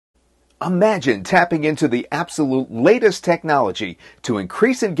Imagine tapping into the absolute latest technology to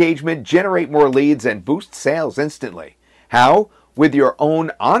increase engagement, generate more leads, and boost sales instantly. How? With your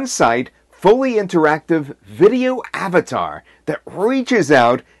own on-site, fully interactive video avatar that reaches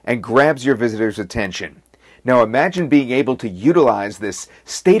out and grabs your visitors' attention. Now imagine being able to utilize this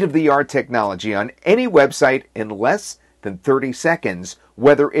state-of-the-art technology on any website in less than 30 seconds,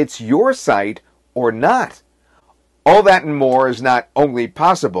 whether it's your site or not. All that and more is not only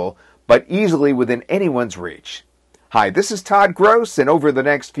possible, but easily within anyone's reach. Hi, this is Todd Gross, and over the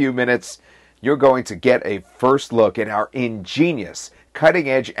next few minutes, you're going to get a first look at our ingenious,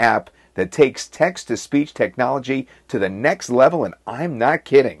 cutting-edge app that takes text-to-speech technology to the next level, and I'm not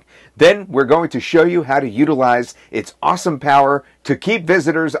kidding. Then we're going to show you how to utilize its awesome power to keep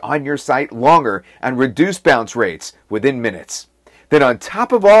visitors on your site longer and reduce bounce rates within minutes. Then on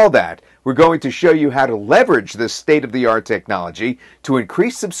top of all that, we're going to show you how to leverage this state-of-the-art technology to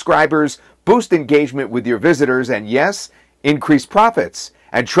increase subscribers, boost engagement with your visitors, and yes, increase profits.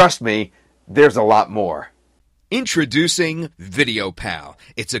 And trust me, there's a lot more. Introducing VideoPal.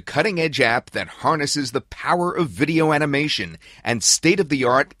 It's a cutting-edge app that harnesses the power of video animation and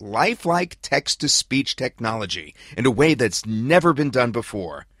state-of-the-art, lifelike text-to-speech technology in a way that's never been done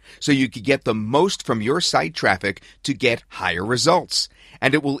before, so you can get the most from your site traffic to get higher results.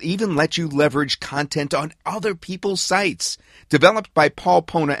 And it will even let you leverage content on other people's sites. Developed by Paul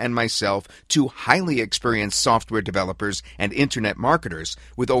Pona and myself, two highly experienced software developers and internet marketers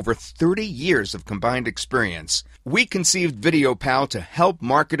with over 30 years of combined experience, we conceived VideoPal to help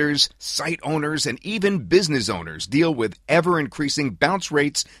marketers, site owners, and even business owners deal with ever-increasing bounce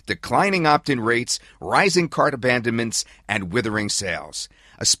rates, declining opt-in rates, rising cart abandonments, and withering sales.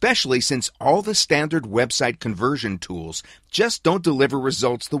 Especially since all the standard website conversion tools just don't deliver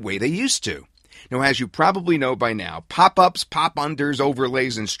results the way they used to. Now, as you probably know by now, pop-ups, pop-unders,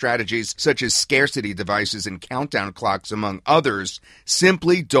 overlays, and strategies such as scarcity devices and countdown clocks, among others,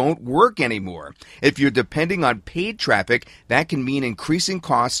 simply don't work anymore. If you're depending on paid traffic, that can mean increasing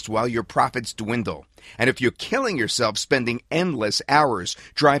costs while your profits dwindle. And if you're killing yourself spending endless hours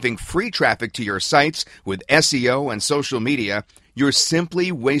driving free traffic to your sites with SEO and social media, you're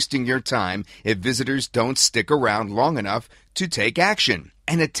simply wasting your time if visitors don't stick around long enough to take action.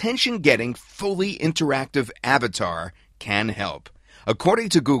 An attention-getting, fully interactive avatar can help. According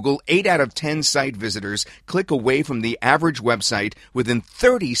to Google, 8 out of 10 site visitors click away from the average website within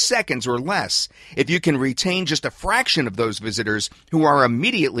 30 seconds or less. If you can retain just a fraction of those visitors who are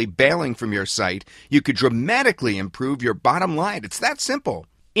immediately bailing from your site, you could dramatically improve your bottom line. It's that simple.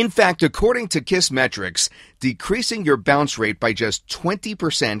 In fact, according to Kissmetrics, decreasing your bounce rate by just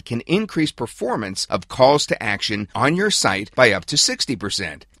 20% can increase performance of calls to action on your site by up to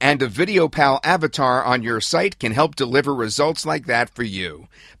 60%. And a VideoPal avatar on your site can help deliver results like that for you.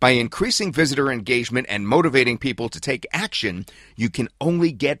 By increasing visitor engagement and motivating people to take action, you can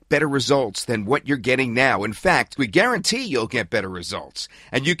only get better results than what you're getting now. In fact, we guarantee you'll get better results.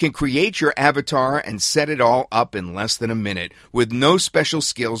 And you can create your avatar and set it all up in less than a minute with no special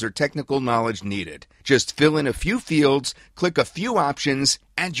skills or technical knowledge needed. Just fill in a few fields, click a few options,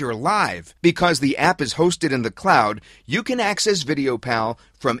 and you're live. Because the app is hosted in the cloud, you can access VideoPal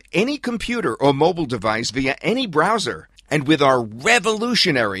from any computer or mobile device via any browser. And with our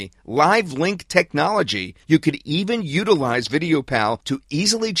revolutionary live link technology, you could even utilize VideoPal to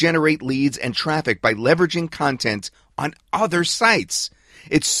easily generate leads and traffic by leveraging content on other sites.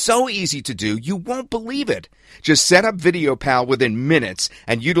 It's so easy to do, you won't believe it. Just set up VideoPal within minutes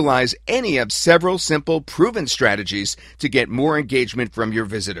and utilize any of several simple, proven strategies to get more engagement from your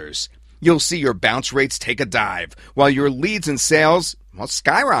visitors. You'll see your bounce rates take a dive, while your leads and sales will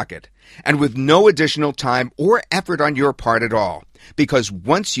skyrocket. And with no additional time or effort on your part at all. Because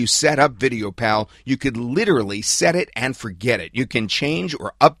once you set up VideoPal, you could literally set it and forget it. You can change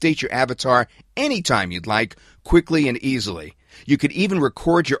or update your avatar anytime you'd like, quickly and easily. You could even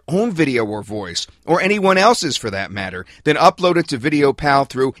record your own video or voice, or anyone else's for that matter, then upload it to VideoPal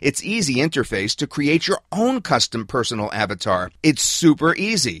through its easy interface to create your own custom personal avatar. It's super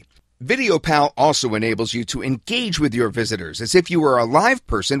easy. VideoPal also enables you to engage with your visitors as if you were a live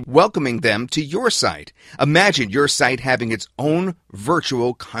person welcoming them to your site. Imagine your site having its own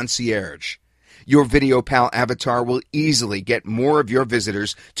virtual concierge. Your VideoPal avatar will easily get more of your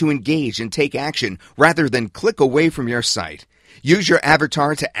visitors to engage and take action rather than click away from your site. Use your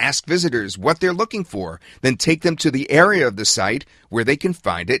avatar to ask visitors what they're looking for, then take them to the area of the site where they can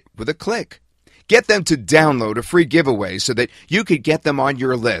find it with a click. Get them to download a free giveaway so that you could get them on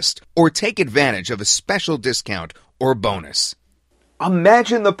your list, or take advantage of a special discount or bonus.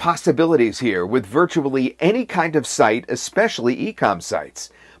 Imagine the possibilities here with virtually any kind of site, especially e-com sites.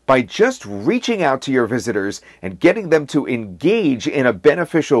 By just reaching out to your visitors and getting them to engage in a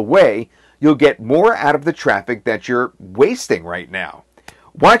beneficial way, you'll get more out of the traffic that you're wasting right now.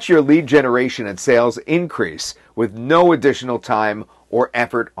 Watch your lead generation and sales increase with no additional time or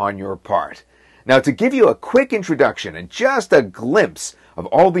effort on your part. Now, to give you a quick introduction and just a glimpse of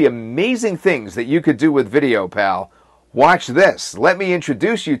all the amazing things that you could do with VideoPal, watch this. Let me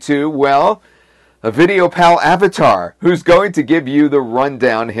introduce you to, well, a VideoPal avatar who's going to give you the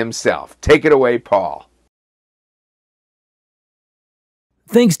rundown himself. Take it away, Paul.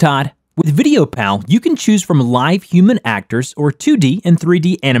 Thanks, Todd. With VideoPal, you can choose from live human actors or 2D and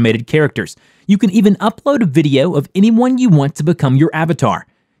 3D animated characters. You can even upload a video of anyone you want to become your avatar.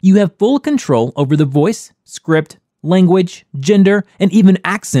 You have full control over the voice, script, language, gender, and even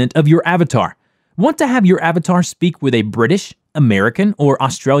accent of your avatar. Want to have your avatar speak with a British, American, or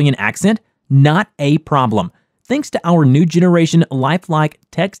Australian accent? Not a problem. Thanks to our new generation lifelike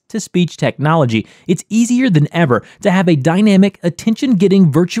text-to-speech technology, it's easier than ever to have a dynamic,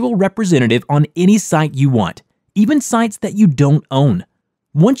 attention-getting virtual representative on any site you want, even sites that you don't own.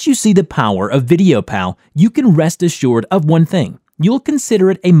 Once you see the power of VideoPal, you can rest assured of one thing. You'll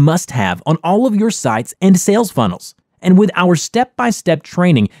consider it a must-have on all of your sites and sales funnels. And with our step-by-step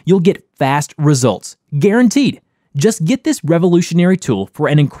training, you'll get fast results, guaranteed. Just get this revolutionary tool for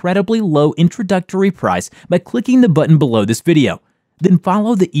an incredibly low introductory price by clicking the button below this video. Then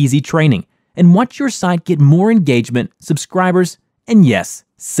follow the easy training and watch your site get more engagement, subscribers, and yes,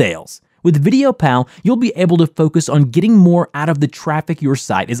 sales. With VideoPal, you'll be able to focus on getting more out of the traffic your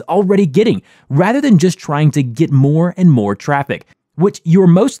site is already getting, rather than just trying to get more and more traffic, which you're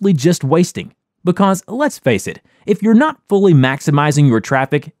mostly just wasting. Because, let's face it, if you're not fully maximizing your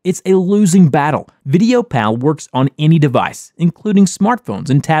traffic, it's a losing battle. VideoPal works on any device, including smartphones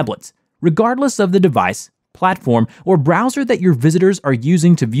and tablets. Regardless of the device, platform, or browser that your visitors are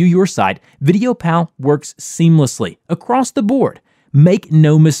using to view your site, VideoPal works seamlessly across the board. Make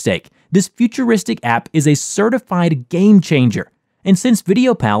no mistake, this futuristic app is a certified game changer. And since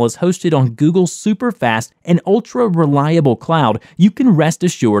VideoPal is hosted on Google's super fast and ultra reliable cloud, you can rest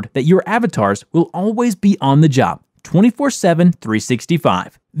assured that your avatars will always be on the job, 24/7,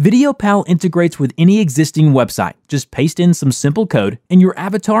 365. VideoPal integrates with any existing website. Just paste in some simple code and your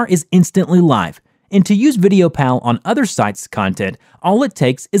avatar is instantly live. And to use VideoPal on other sites' content, all it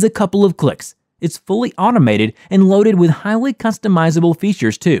takes is a couple of clicks. It's fully automated and loaded with highly customizable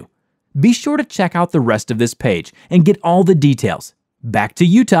features too. Be sure to check out the rest of this page and get all the details. Back to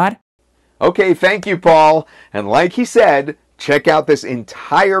you, Todd. Okay, thank you, Paul. And like he said, check out this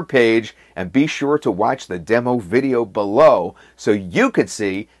entire page and be sure to watch the demo video below so you can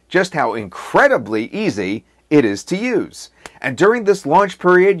see just how incredibly easy it is to use. And during this launch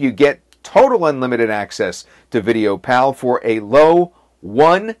period, you get total unlimited access to VideoPal for a low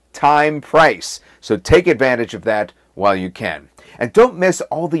one-time price. So take advantage of that while you can. And don't miss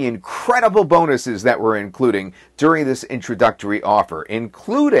all the incredible bonuses that we're including during this introductory offer,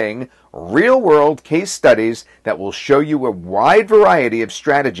 including real-world case studies that will show you a wide variety of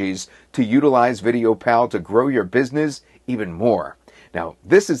strategies to utilize VideoPal to grow your business even more. Now,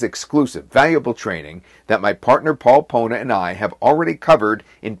 this is exclusive, valuable training that my partner Paul Pona and I have already covered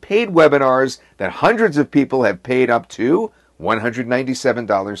in paid webinars that hundreds of people have paid up to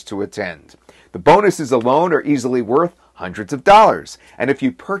 $197 to attend. The bonuses alone are easily worth hundreds of dollars, and if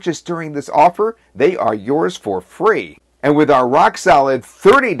you purchase during this offer, they are yours for free. And with our rock-solid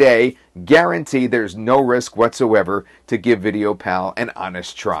 30-day guarantee, there's no risk whatsoever to give VideoPal an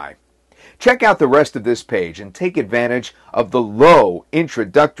honest try. Check out the rest of this page and take advantage of the low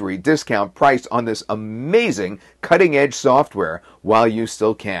introductory discount price on this amazing cutting-edge software while you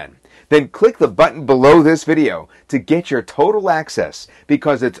still can. Then click the button below this video to get your total access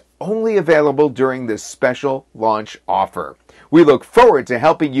because it's only available during this special launch offer. We look forward to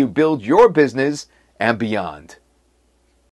helping you build your business and beyond.